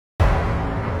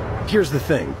Here's the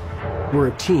thing. We're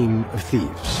a team of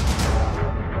thieves.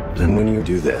 And when you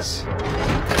do this,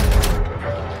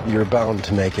 you're bound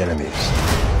to make enemies.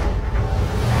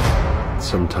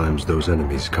 Sometimes those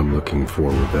enemies come looking for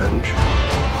revenge.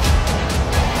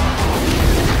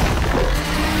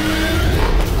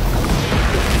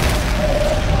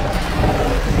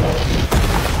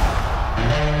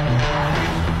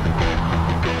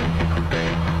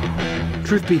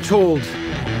 Truth be told,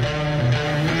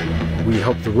 we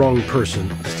helped the wrong person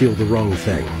steal the wrong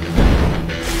thing.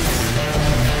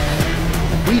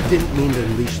 We didn't mean to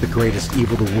unleash the greatest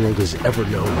evil the world has ever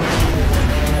known.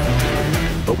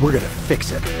 But we're gonna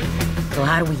fix it. So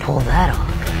how do we pull that off?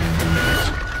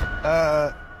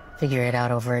 Figure it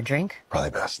out over a drink? Probably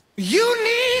best. You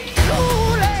need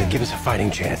Kool-Aid. To give us a fighting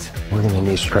chance, we're gonna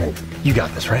need strength. You got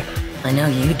this, right? I know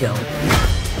you don't.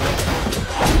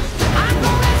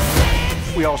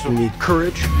 We also need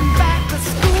courage,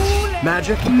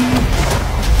 magic,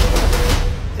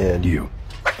 and you.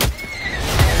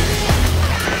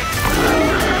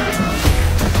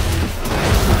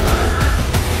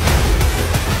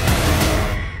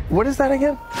 What is that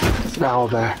again? It's an owl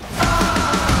bear.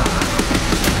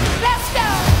 Let's go.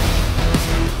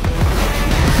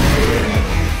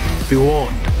 Be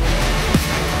warned.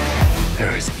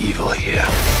 There is evil here.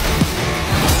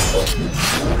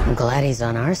 I'm glad he's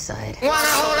on our side.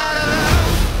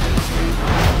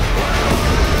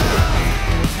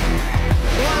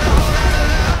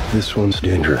 This one's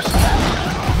dangerous.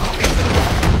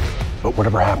 But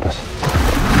whatever happens,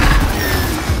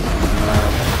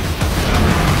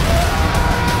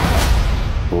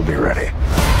 we'll be ready.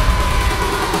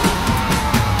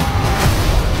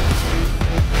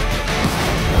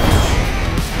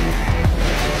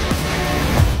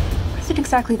 What is it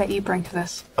exactly that you bring to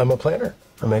this? I'm a planner.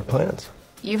 I make plans.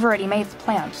 You've already made the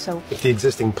plan, so If the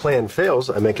existing plan fails,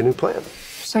 I make a new plan.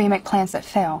 you make plans that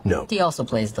fail. No, He also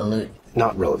plays the lute.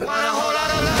 not relevant.